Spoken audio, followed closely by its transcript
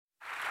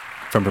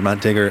From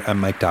Vermont Digger, I'm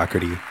Mike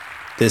Doherty.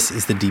 This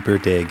is The Deeper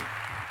Dig.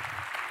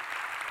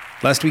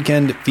 Last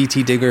weekend,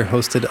 VT Digger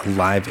hosted a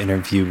live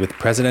interview with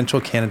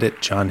presidential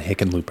candidate John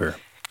Hickenlooper.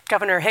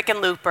 Governor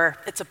Hickenlooper,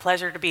 it's a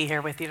pleasure to be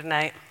here with you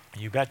tonight.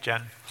 You bet,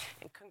 Jen.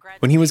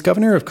 When he was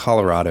governor of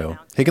Colorado,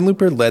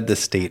 Hickenlooper led the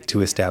state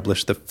to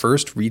establish the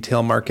first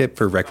retail market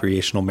for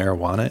recreational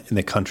marijuana in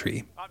the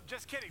country.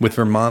 With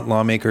Vermont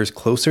lawmakers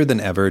closer than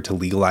ever to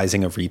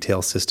legalizing a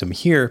retail system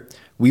here,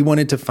 we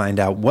wanted to find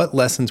out what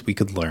lessons we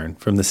could learn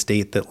from the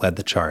state that led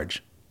the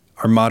charge.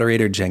 Our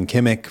moderator, Jen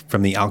Kimmick,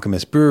 from the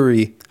Alchemist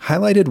Brewery,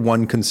 highlighted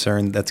one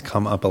concern that's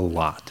come up a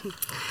lot.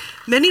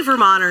 Many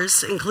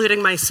Vermonters,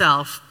 including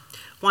myself,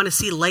 want to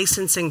see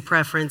licensing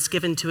preference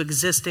given to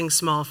existing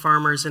small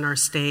farmers in our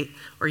state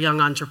or young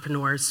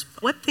entrepreneurs.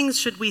 What things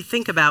should we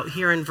think about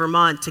here in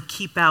Vermont to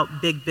keep out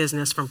big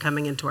business from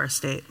coming into our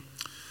state?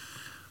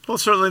 Well,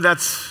 certainly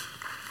that's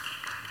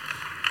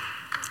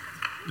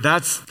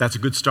a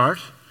good start.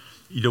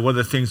 You know, one of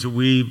the things that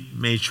we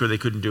made sure they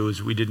couldn't do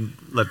is we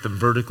didn't let them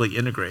vertically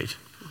integrate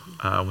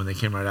when they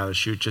came right out of the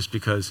chute, just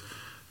because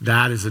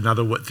that is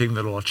another thing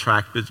that will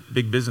attract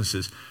big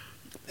businesses.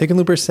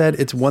 Hickenlooper said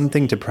it's one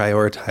thing to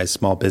prioritize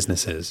small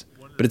businesses,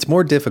 but it's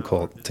more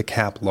difficult to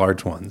cap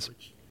large ones.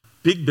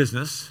 Big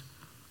business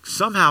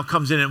somehow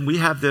comes in, and we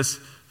have this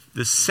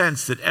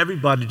sense that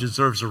everybody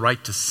deserves a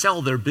right to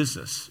sell their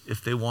business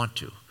if they want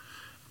to.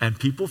 And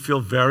people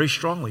feel very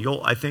strongly.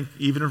 I think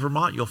even in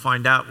Vermont, you'll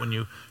find out when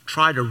you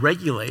try to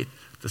regulate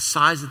the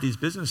size of these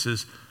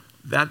businesses,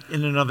 that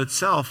in and of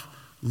itself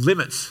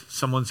limits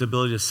someone's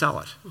ability to sell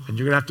it. And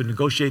you're going to have to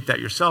negotiate that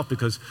yourself,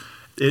 because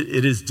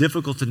it is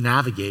difficult to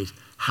navigate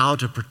how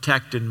to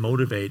protect and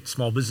motivate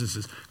small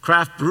businesses.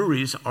 Craft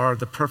breweries are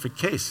the perfect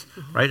case,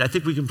 right? I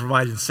think we can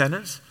provide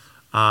incentives.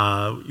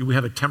 We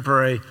have a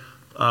temporary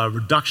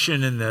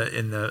reduction in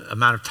the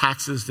amount of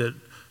taxes that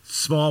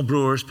small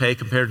brewers pay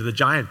compared to the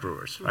giant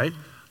brewers, right?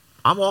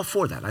 I'm all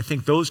for that. I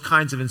think those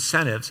kinds of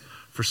incentives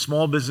for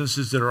small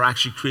businesses that are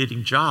actually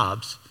creating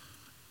jobs,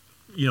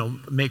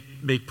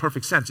 make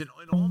perfect sense.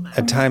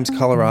 At times,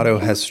 Colorado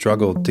has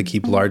struggled to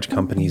keep large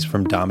companies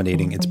from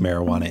dominating its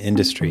marijuana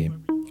industry.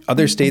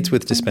 Other states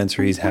with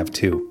dispensaries have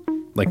too,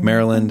 like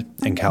Maryland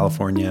and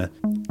California,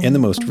 and the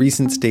most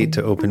recent state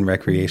to open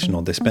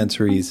recreational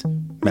dispensaries,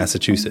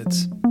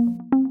 Massachusetts.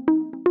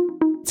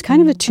 It's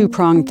kind of a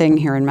two-pronged thing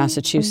here in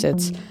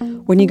Massachusetts.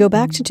 When you go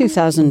back to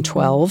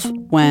 2012,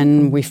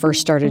 when we first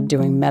started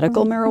doing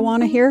medical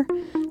marijuana here,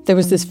 there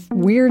was this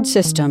weird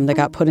system that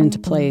got put into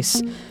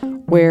place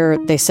where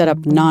they set up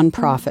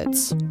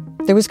nonprofits.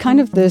 There was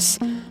kind of this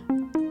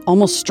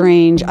almost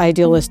strange,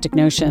 idealistic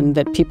notion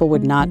that people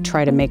would not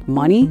try to make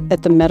money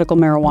at the medical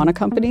marijuana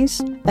companies.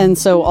 And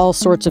so all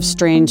sorts of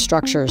strange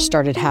structures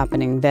started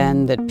happening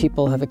then that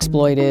people have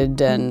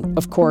exploited. And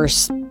of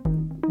course,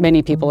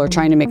 many people are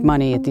trying to make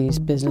money at these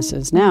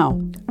businesses now.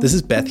 This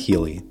is Beth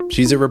Healy.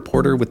 She's a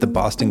reporter with the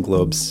Boston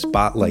Globe's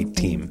Spotlight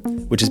team,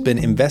 which has been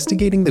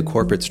investigating the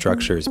corporate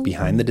structures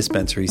behind the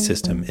dispensary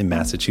system in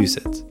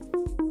Massachusetts.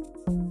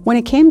 When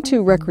it came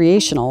to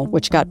recreational,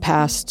 which got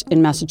passed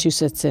in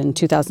Massachusetts in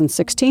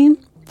 2016,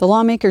 the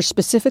lawmakers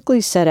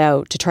specifically set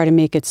out to try to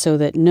make it so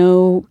that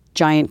no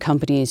giant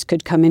companies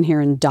could come in here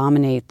and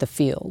dominate the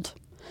field.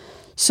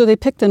 So they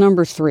picked the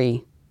number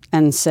 3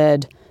 and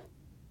said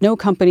no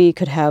company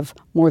could have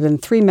more than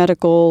 3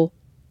 medical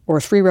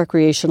or 3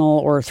 recreational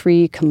or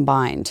 3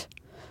 combined.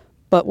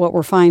 But what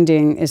we're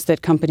finding is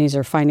that companies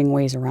are finding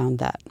ways around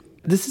that.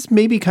 This is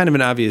maybe kind of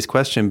an obvious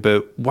question,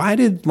 but why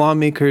did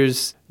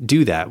lawmakers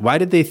do that? Why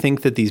did they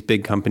think that these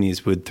big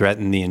companies would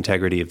threaten the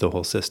integrity of the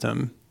whole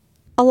system?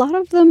 A lot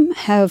of them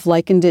have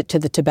likened it to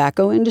the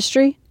tobacco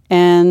industry.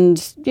 And,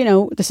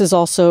 this is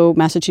also,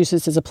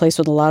 Massachusetts is a place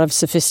with a lot of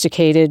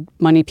sophisticated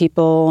money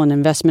people and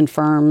investment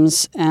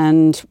firms.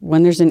 And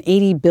when there's an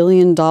 $80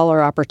 billion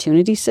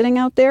opportunity sitting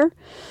out there,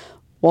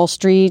 Wall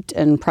Street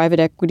and private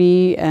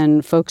equity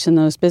and folks in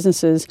those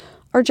businesses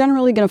are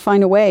generally going to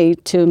find a way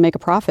to make a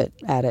profit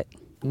at it.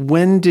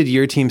 When did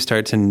your team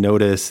start to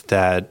notice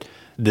that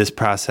this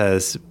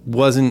process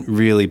wasn't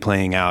really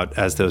playing out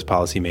as those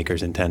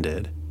policymakers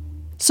intended?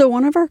 So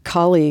one of our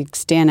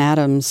colleagues, Dan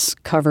Adams,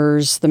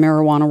 covers the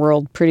marijuana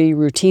world pretty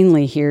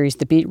routinely here. He's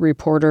the beat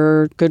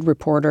reporter, good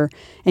reporter,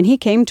 and he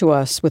came to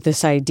us with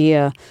this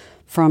idea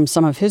from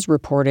some of his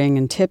reporting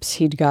and tips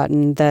he'd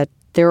gotten that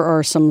there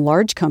are some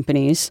large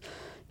companies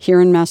here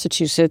in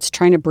Massachusetts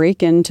trying to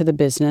break into the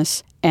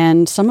business,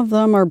 and some of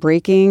them are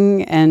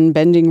breaking and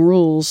bending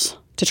rules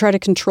to try to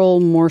control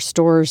more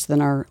stores than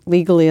are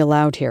legally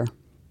allowed here.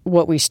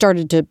 What we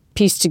started to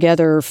piece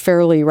together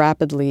fairly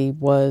rapidly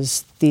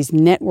was these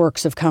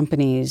networks of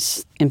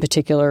companies, in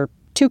particular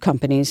 2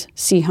 companies,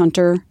 Sea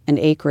Hunter and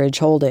Acreage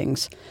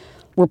Holdings,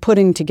 were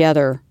putting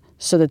together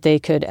so that they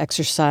could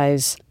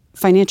exercise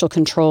financial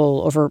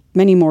control over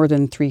many more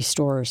than 3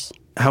 stores.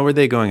 How are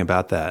they going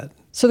about that?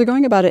 So they're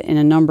going about it in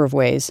a number of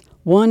ways.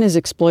 One is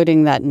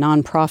exploiting that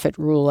nonprofit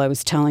rule I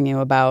was telling you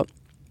about.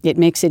 It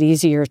makes it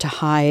easier to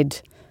hide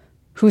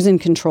who's in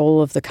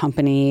control of the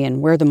company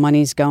and where the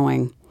money's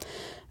going.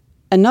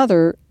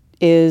 Another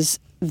is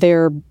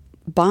they're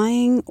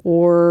buying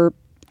or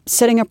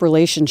setting up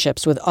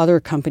relationships with other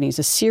companies,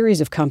 a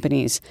series of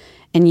companies,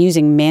 and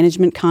using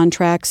management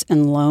contracts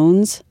and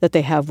loans that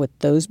they have with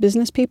those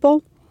business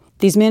people.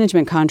 These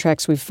management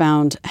contracts we've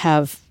found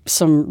have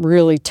some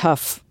really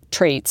tough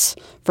traits.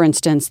 For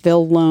instance,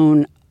 they'll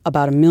loan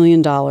about $1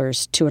 million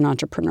to an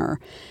entrepreneur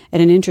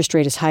at an interest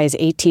rate as high as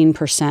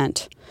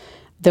 18%.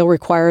 They'll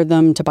require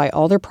them to buy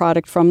all their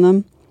product from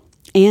them,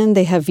 and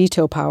they have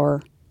veto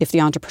power if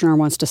the entrepreneur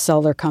wants to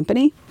sell their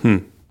company.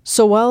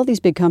 So while these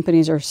big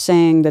companies are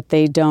saying that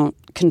they don't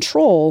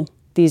control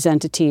these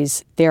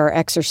entities, they are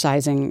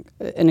exercising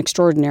an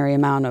extraordinary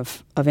amount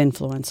of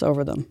influence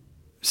over them.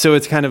 So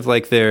it's kind of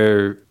like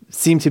they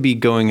seem to be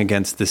going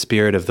against the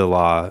spirit of the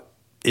law,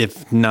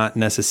 if not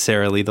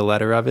necessarily the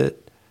letter of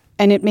it.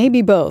 And it may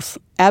be both.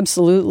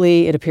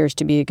 Absolutely, it appears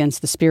to be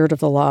against the spirit of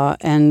the law,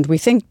 and we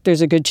think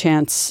there's a good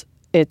chance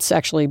it's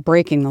actually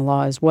breaking the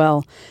law as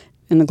well.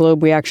 In the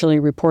Globe, we actually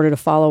reported a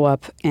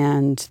follow-up,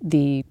 and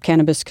the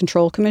Cannabis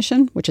Control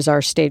Commission, which is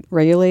our state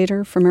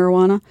regulator for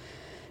marijuana,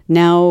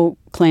 now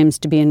claims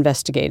to be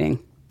investigating.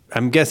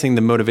 I'm guessing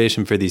the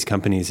motivation for these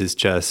companies is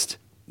just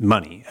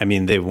money. I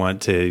mean, they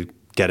want to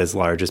get as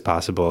large as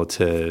possible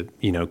to,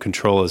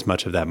 control as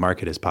much of that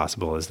market as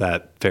possible. Is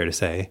that fair to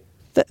say?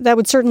 That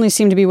would certainly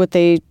seem to be what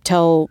they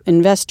tell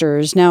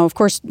investors. Now, of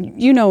course,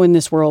 in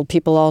this world,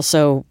 people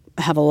also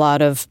have a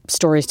lot of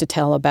stories to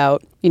tell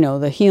about,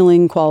 the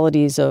healing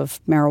qualities of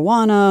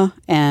marijuana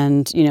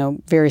and,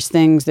 various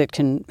things that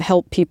can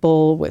help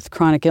people with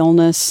chronic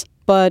illness.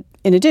 But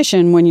in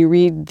addition, when you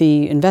read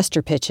the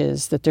investor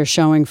pitches that they're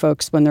showing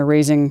folks when they're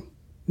raising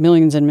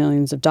millions and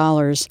millions of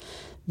dollars,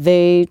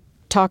 they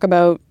talk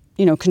about,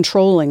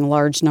 controlling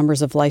large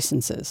numbers of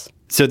licenses.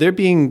 So they're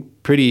being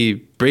pretty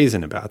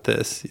brazen about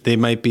this. They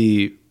might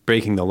be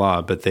breaking the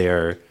law, but they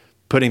are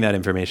putting that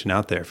information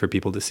out there for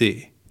people to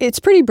see. It's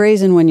pretty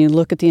brazen when you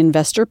look at the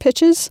investor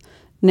pitches.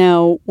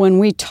 Now, when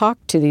we talk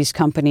to these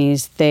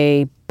companies,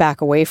 they back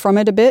away from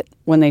it a bit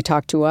when they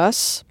talk to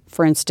us.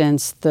 For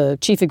instance, the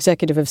chief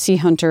executive of Sea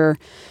Hunter,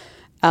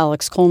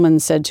 Alex Coleman,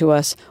 said to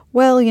us,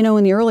 well,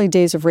 in the early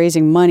days of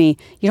raising money,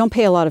 you don't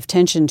pay a lot of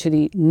attention to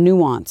the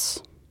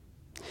nuance.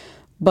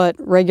 But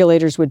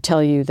regulators would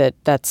tell you that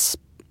that's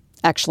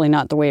actually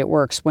not the way it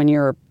works. When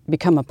you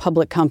become a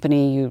public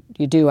company,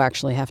 you do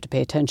actually have to pay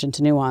attention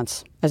to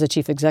nuance as a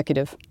chief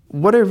executive.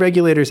 What are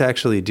regulators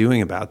actually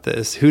doing about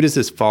this? Who does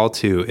this fall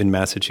to in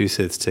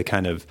Massachusetts to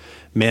kind of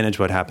manage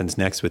what happens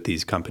next with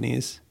these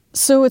companies?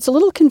 So it's a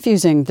little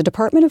confusing. The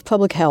Department of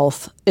Public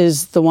Health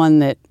is the one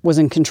that was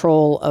in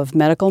control of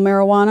medical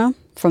marijuana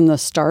from the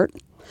start,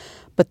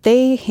 but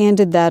they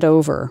handed that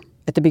over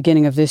at the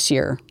beginning of this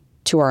year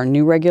to our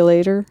new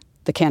regulator,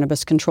 the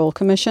Cannabis Control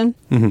Commission.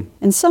 Mm-hmm.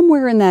 And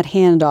somewhere in that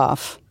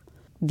handoff,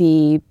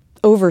 the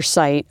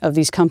oversight of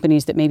these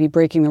companies that may be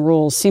breaking the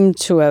rules seemed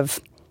to have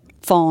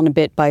fallen a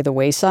bit by the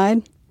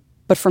wayside.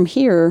 But from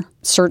here,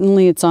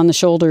 certainly it's on the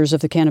shoulders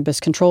of the Cannabis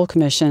Control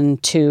Commission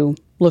to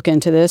look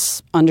into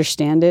this,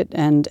 understand it,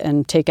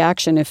 and take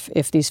action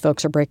if these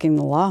folks are breaking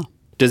the law.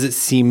 Does it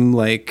seem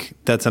like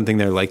that's something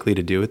they're likely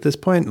to do at this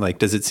point? Like,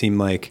 does it seem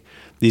like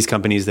these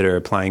companies that are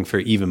applying for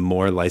even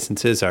more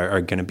licenses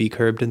are going to be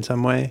curbed in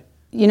some way?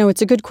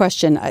 It's a good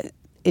question.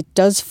 It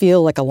does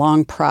feel like a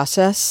long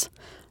process.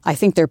 I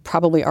think there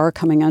probably are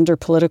coming under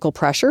political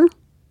pressure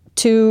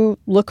to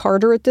look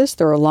harder at this.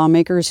 There are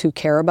lawmakers who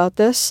care about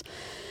this.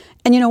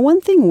 And, one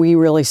thing we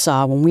really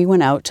saw when we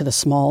went out to the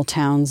small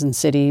towns and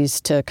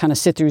cities to kind of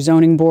sit through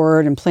zoning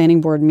board and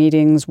planning board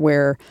meetings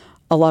where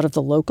a lot of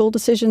the local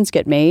decisions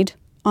get made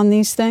on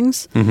these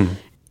things,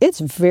 It's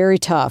very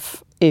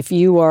tough if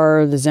you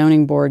are the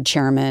zoning board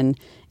chairman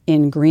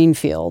in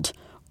Greenfield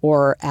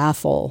or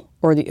Athol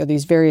or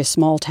these various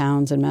small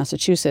towns in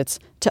Massachusetts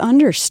to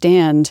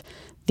understand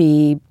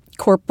the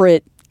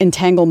corporate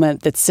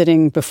entanglement that's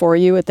sitting before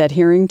you at that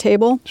hearing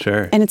table.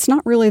 Sure. And it's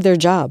not really their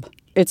job.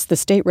 It's the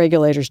state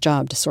regulator's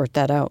job to sort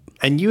that out.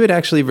 And you had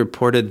actually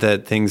reported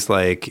that things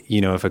like,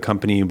 if a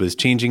company was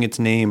changing its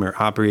name or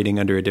operating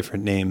under a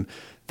different name,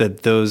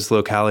 that those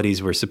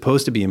localities were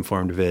supposed to be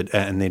informed of it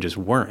and they just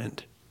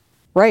weren't.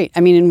 Right.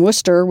 In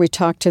Worcester, we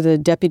talked to the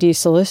deputy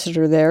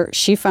solicitor there.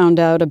 She found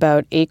out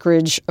about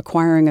Acreage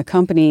acquiring a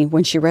company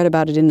when she read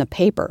about it in the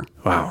paper.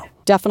 Wow.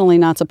 Definitely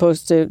not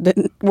supposed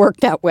to work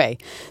that way.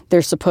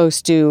 They're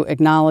supposed to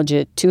acknowledge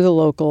it to the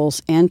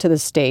locals and to the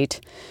state.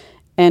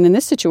 And in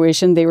this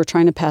situation, they were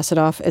trying to pass it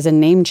off as a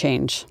name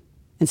change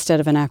instead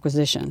of an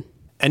acquisition.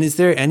 And is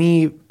there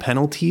any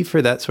penalty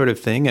for that sort of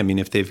thing?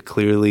 If they've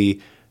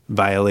clearly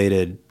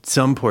violated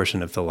some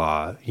portion of the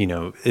law,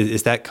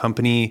 is that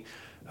company...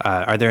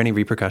 are there any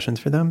repercussions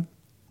for them?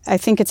 I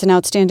think it's an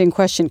outstanding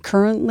question.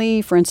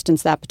 Currently, for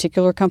instance, that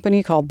particular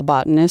company called The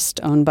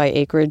Botanist, owned by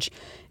Acreage,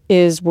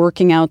 is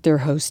working out their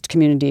host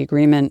community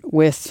agreement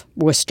with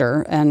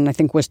Worcester. And I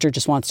think Worcester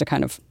just wants to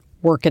kind of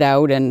work it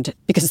out, and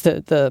because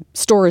the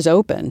store is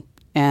open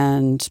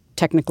and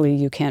technically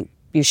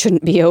you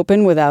shouldn't be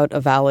open without a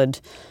valid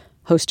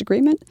host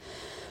agreement.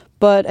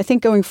 But I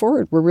think going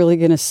forward, we're really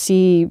going to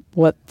see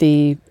what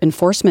the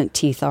enforcement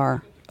teeth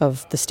are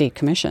of the state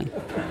commission.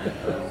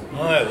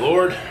 Hi,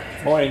 Lord.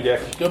 Morning,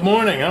 Dick. Good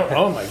morning.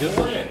 Oh my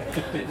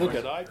goodness. Look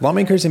at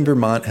Lawmakers in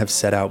Vermont have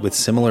set out with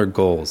similar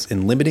goals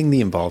in limiting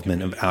the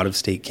involvement of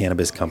out-of-state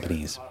cannabis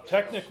companies.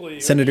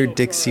 Senator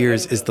Dick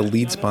Sears is the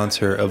lead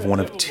sponsor of one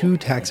of two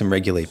tax and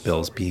regulate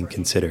bills being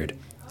considered,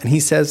 and he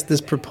says this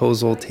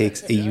proposal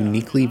takes a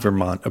uniquely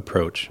Vermont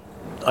approach.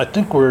 I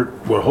think we're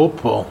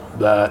hopeful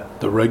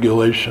that the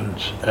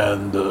regulations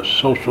and the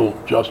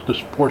social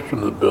justice portion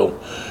of the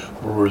bill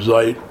will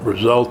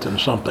result in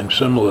something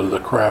similar to the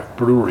craft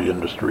brewery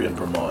industry in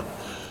Vermont.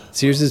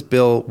 Sears's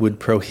bill would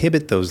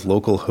prohibit those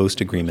local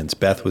host agreements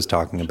Beth was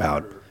talking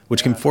about,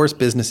 which can force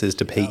businesses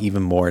to pay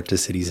even more to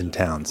cities and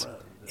towns.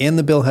 And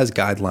the bill has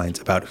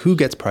guidelines about who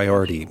gets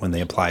priority when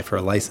they apply for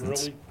a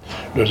license.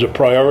 There's a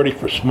priority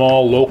for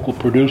small local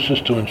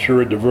producers to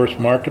ensure a diverse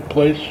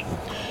marketplace.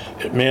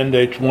 It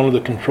mandates one of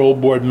the control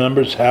board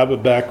members have a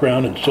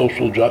background in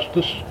social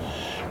justice.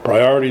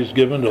 Priority is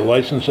given to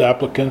licensed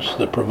applicants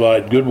that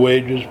provide good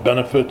wages,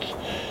 benefits,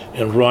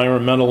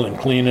 environmental and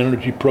clean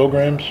energy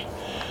programs.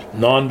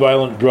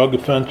 Nonviolent drug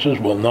offenses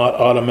will not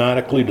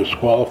automatically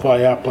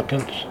disqualify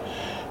applicants.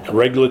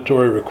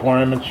 Regulatory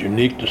requirements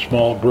unique to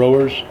small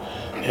growers,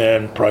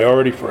 and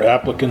priority for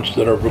applicants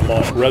that are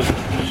Vermont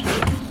residents.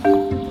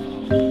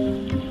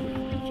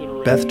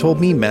 Beth told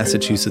me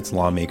Massachusetts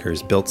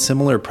lawmakers built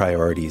similar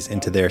priorities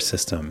into their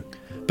system,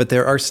 but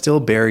there are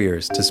still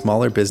barriers to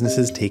smaller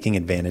businesses taking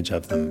advantage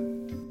of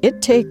them.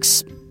 It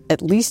takes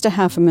at least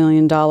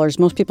 $500,000,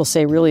 most people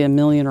say really $1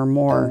 million or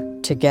more,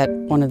 to get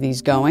one of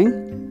these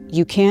going.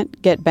 You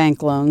can't get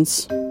bank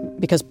loans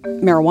because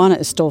marijuana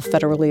is still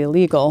federally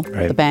illegal.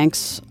 Right. The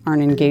banks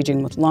aren't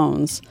engaging with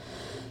loans.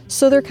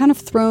 So they're kind of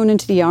thrown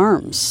into the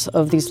arms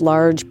of these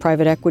large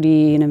private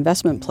equity and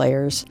investment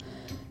players.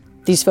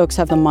 These folks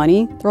have the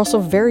money. They're also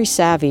very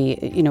savvy.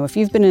 You know, if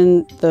you've been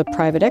in the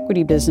private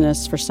equity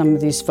business for some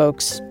of these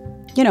folks,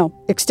 you know,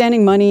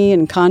 extending money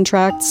and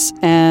contracts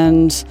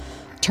and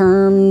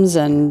terms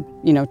and,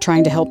 you know,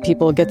 trying to help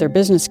people get their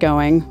business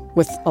going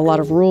with a lot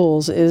of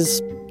rules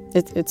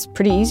it's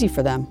pretty easy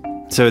for them.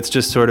 So it's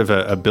just sort of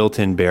a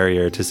built-in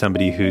barrier to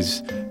somebody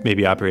who's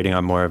maybe operating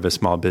on more of a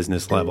small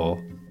business level.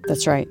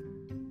 That's right.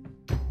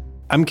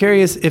 I'm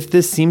curious if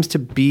this seems to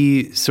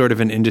be sort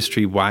of an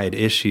industry-wide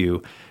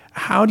issue.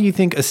 How do you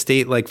think a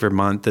state like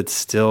Vermont that's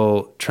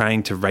still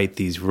trying to write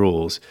these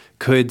rules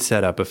could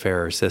set up a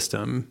fairer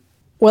system?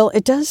 Well,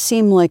 it does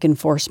seem like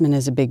enforcement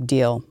is a big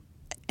deal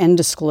and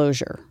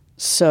disclosure.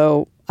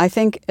 So I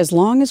think as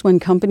long as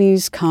when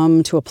companies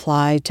come to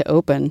apply to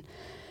open,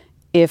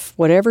 if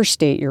whatever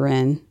state you're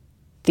in,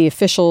 the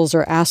officials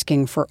are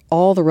asking for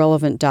all the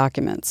relevant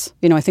documents.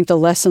 You know, I think the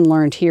lesson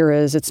learned here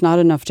is it's not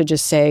enough to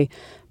just say,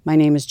 my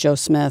name is Joe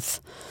Smith.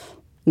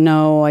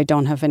 No, I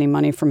don't have any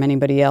money from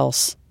anybody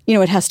else. You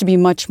know, it has to be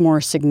much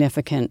more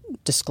significant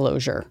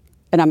disclosure.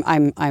 And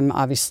I'm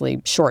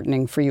obviously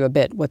shortening for you a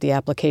bit what the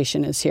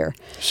application is here.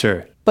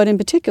 Sure. But in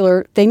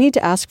particular, they need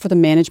to ask for the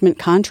management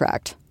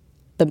contract.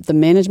 The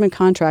management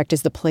contract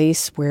is the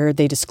place where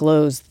they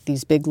disclose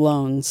these big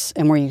loans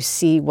and where you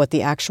see what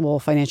the actual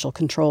financial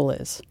control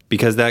is.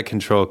 Because that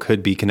control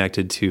could be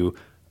connected to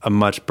a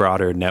much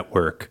broader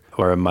network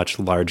or a much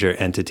larger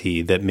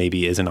entity that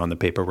maybe isn't on the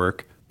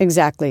paperwork.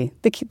 Exactly.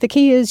 The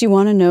key is you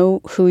want to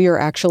know who you're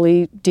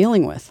actually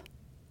dealing with.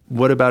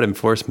 What about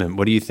enforcement?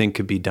 What do you think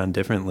could be done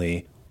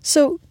differently?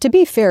 So, to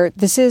be fair,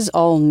 this is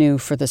all new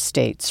for the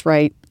states,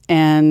 right?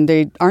 And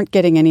they aren't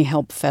getting any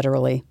help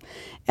federally.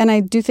 And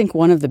I do think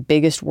one of the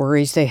biggest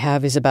worries they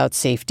have is about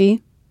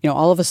safety. You know,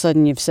 all of a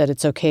sudden you've said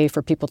it's okay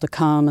for people to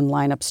come and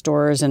line up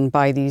stores and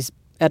buy these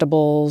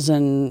edibles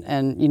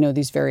and you know,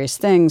 these various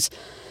things.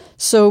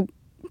 So,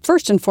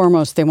 first and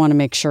foremost, they want to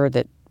make sure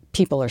that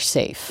people are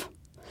safe.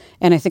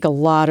 And I think a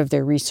lot of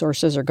their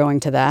resources are going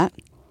to that.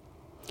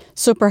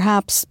 So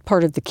perhaps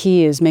part of the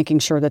key is making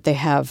sure that they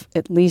have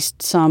at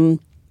least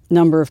some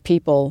number of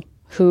people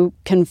who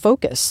can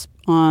focus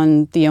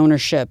on the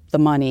ownership, the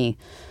money,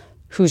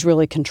 who's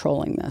really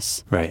controlling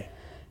this. Right.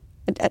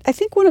 I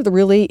think one of the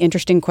really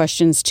interesting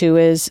questions, too,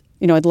 is,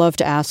 you know, I'd love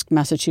to ask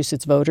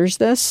Massachusetts voters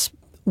this.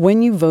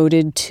 When you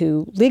voted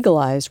to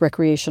legalize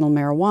recreational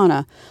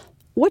marijuana,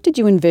 what did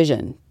you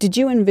envision? Did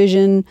you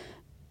envision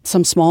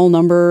some small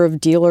number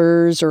of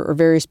dealers or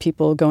various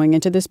people going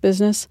into this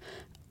business?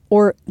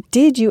 Or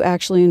did you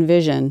actually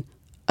envision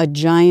a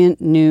giant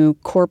new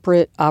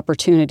corporate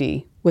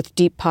opportunity with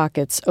deep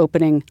pockets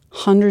opening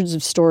hundreds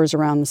of stores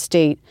around the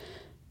state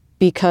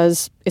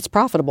because it's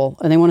profitable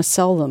and they want to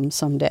sell them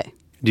someday?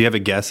 Do you have a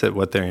guess at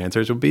what their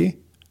answers would be?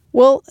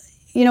 Well,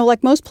 you know,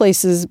 like most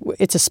places,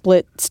 it's a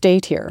split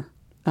state here.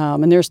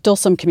 And there's still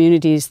some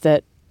communities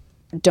that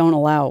don't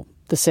allow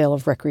the sale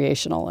of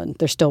recreational, and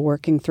they're still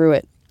working through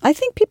it. I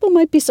think people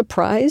might be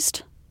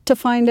surprised to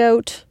find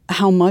out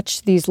how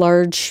much these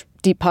large,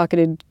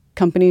 deep-pocketed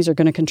companies are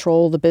going to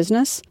control the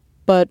business.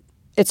 But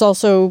it's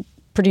also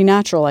pretty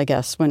natural, I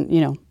guess, when,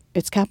 you know,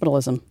 it's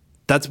capitalism.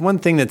 That's one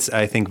thing that's,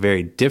 I think,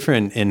 very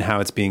different in how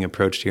it's being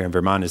approached here in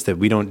Vermont is that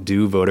we don't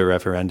do voter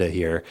referenda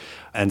here.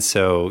 And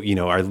so,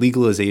 our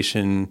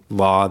legalization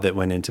law that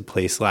went into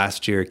place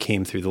last year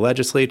came through the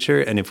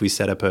legislature. And if we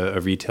set up a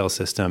retail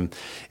system,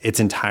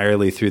 it's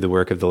entirely through the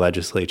work of the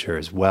legislature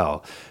as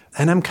well.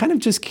 And I'm kind of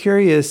just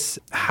curious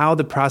how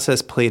the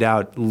process played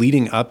out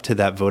leading up to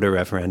that voter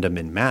referendum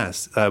in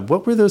Mass.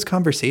 What were those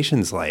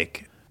conversations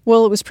like?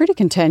 Well, it was pretty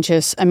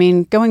contentious. I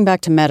mean, going back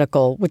to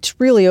medical, which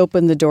really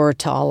opened the door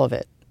to all of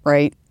it.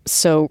 Right?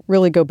 So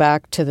really go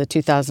back to the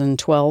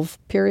 2012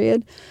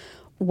 period.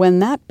 When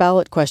that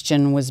ballot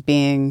question was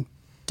being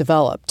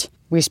developed,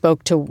 we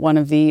spoke to one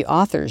of the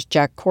authors,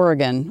 Jack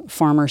Corrigan,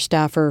 former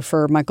staffer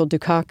for Michael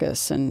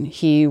Dukakis, and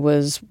he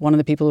was one of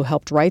the people who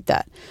helped write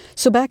that.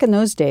 So back in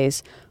those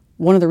days,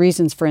 one of the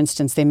reasons, for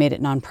instance, they made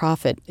it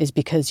nonprofit is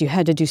because you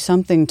had to do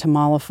something to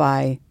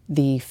mollify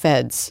the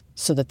feds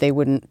so that they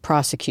wouldn't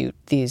prosecute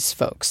these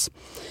folks.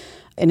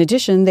 In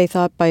addition, they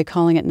thought by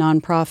calling it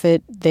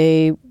nonprofit,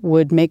 they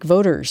would make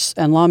voters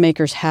and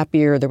lawmakers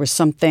happier. There was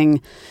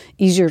something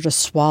easier to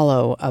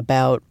swallow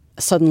about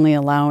suddenly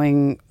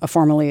allowing a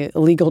formerly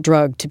illegal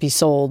drug to be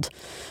sold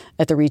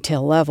at the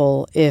retail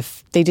level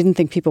if they didn't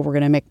think people were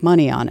going to make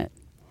money on it.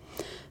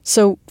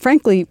 So,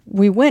 frankly,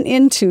 we went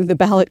into the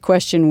ballot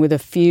question with a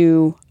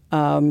few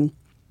kind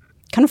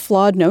of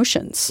flawed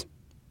notions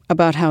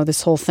about how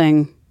this whole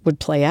thing would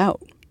play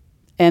out.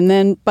 And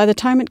then by the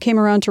time it came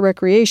around to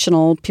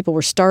recreational, people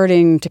were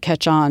starting to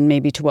catch on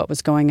maybe to what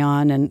was going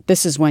on. And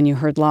this is when you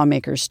heard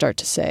lawmakers start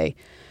to say,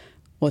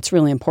 well, it's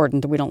really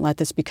important that we don't let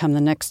this become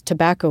the next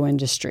tobacco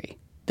industry,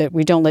 that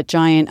we don't let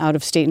giant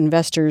out-of-state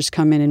investors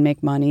come in and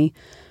make money,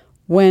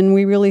 when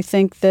we really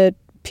think that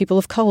people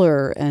of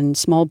color and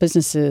small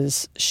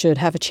businesses should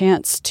have a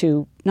chance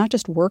to not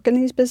just work in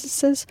these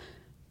businesses,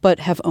 but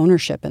have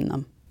ownership in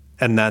them.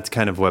 And that's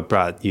kind of what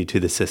brought you to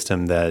the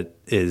system that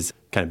is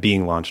kind of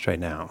being launched right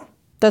now.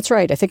 That's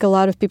right. I think a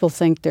lot of people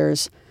think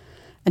there's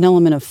an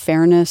element of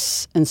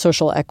fairness and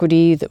social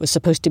equity that was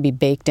supposed to be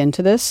baked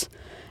into this.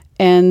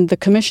 And the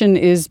commission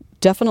is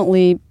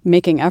definitely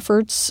making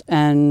efforts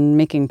and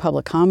making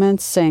public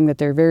comments saying that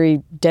they're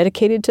very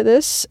dedicated to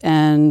this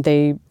and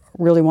they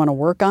really want to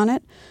work on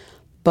it.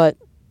 But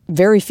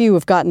very few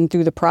have gotten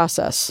through the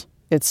process.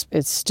 It's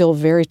still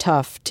very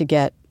tough to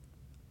get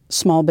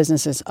small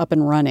businesses up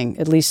and running,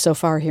 at least so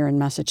far here in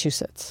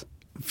Massachusetts.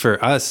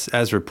 For us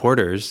as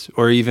reporters,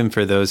 or even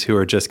for those who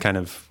are just kind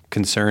of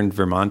concerned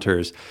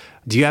Vermonters,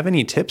 do you have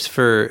any tips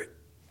for,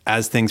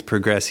 as things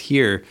progress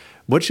here,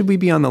 what should we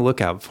be on the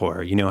lookout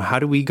for? How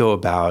do we go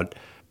about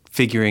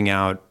figuring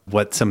out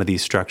what some of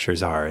these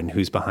structures are and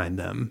who's behind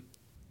them?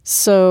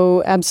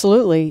 So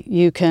absolutely.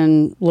 You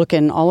can look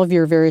in all of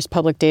your various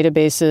public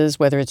databases,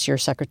 whether it's your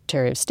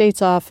Secretary of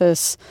State's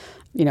office,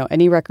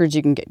 any records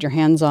you can get your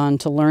hands on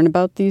to learn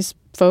about these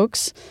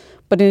folks.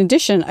 But in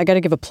addition, I got to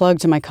give a plug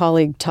to my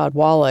colleague, Todd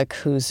Wallach,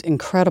 who's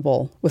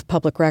incredible with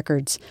public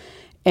records.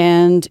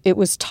 And it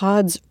was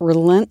Todd's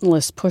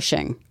relentless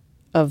pushing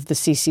of the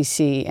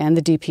CCC and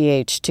the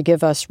DPH to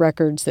give us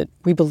records that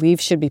we believe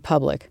should be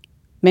public,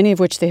 many of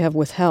which they have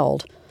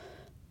withheld,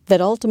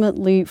 that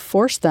ultimately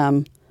forced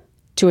them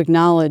to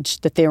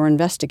acknowledge that they were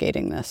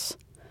investigating this.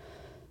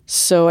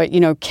 So,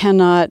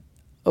 cannot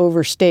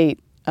overstate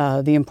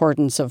the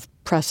importance of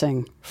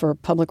pressing for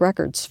public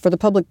records, for the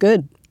public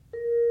good.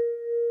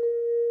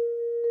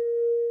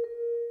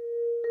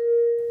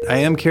 I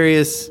am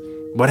curious,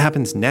 what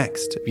happens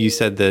next? You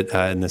said that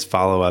in this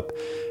follow-up,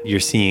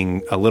 you're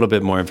seeing a little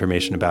bit more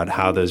information about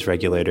how those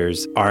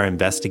regulators are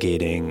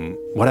investigating.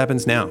 What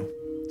happens now?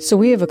 So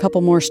we have a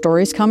couple more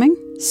stories coming,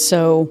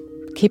 so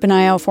keep an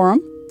eye out for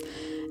them.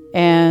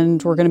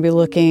 And we're going to be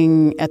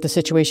looking at the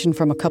situation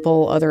from a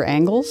couple other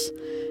angles,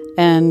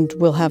 and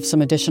we'll have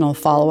some additional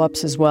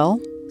follow-ups as well.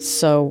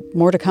 So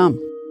more to come.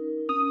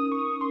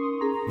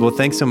 Well,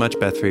 thanks so much,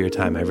 Beth, for your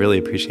time. I really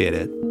appreciate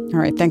it. All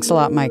right. Thanks a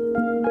lot, Mike.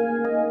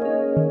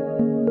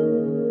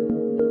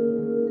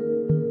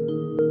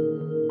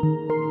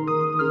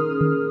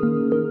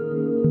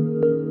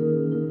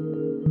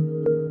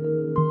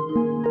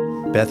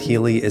 Beth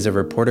Healy is a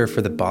reporter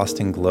for the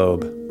Boston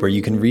Globe, where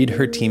you can read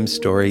her team's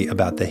story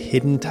about the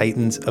hidden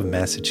titans of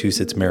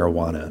Massachusetts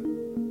marijuana.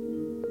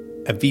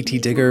 At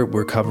VT Digger,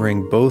 we're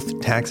covering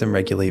both tax and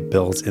regulate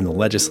bills in the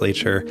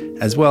legislature,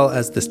 as well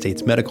as the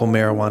state's medical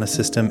marijuana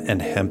system and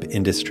hemp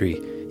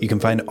industry. You can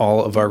find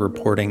all of our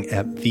reporting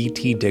at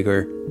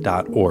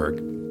vtdigger.org.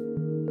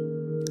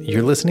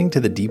 You're listening to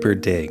The Deeper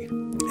Dig.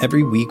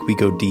 Every week we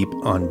go deep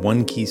on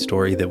one key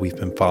story that we've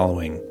been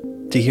following.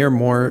 To hear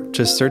more,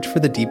 just search for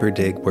The Deeper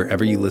Dig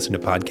wherever you listen to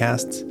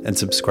podcasts and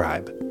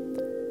subscribe.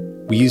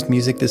 We used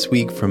music this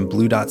week from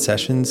Blue Dot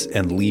Sessions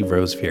and Lee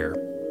Rosevere.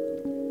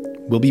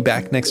 We'll be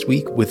back next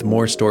week with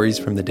more stories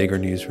from the Digger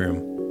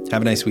newsroom.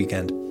 Have a nice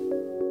weekend.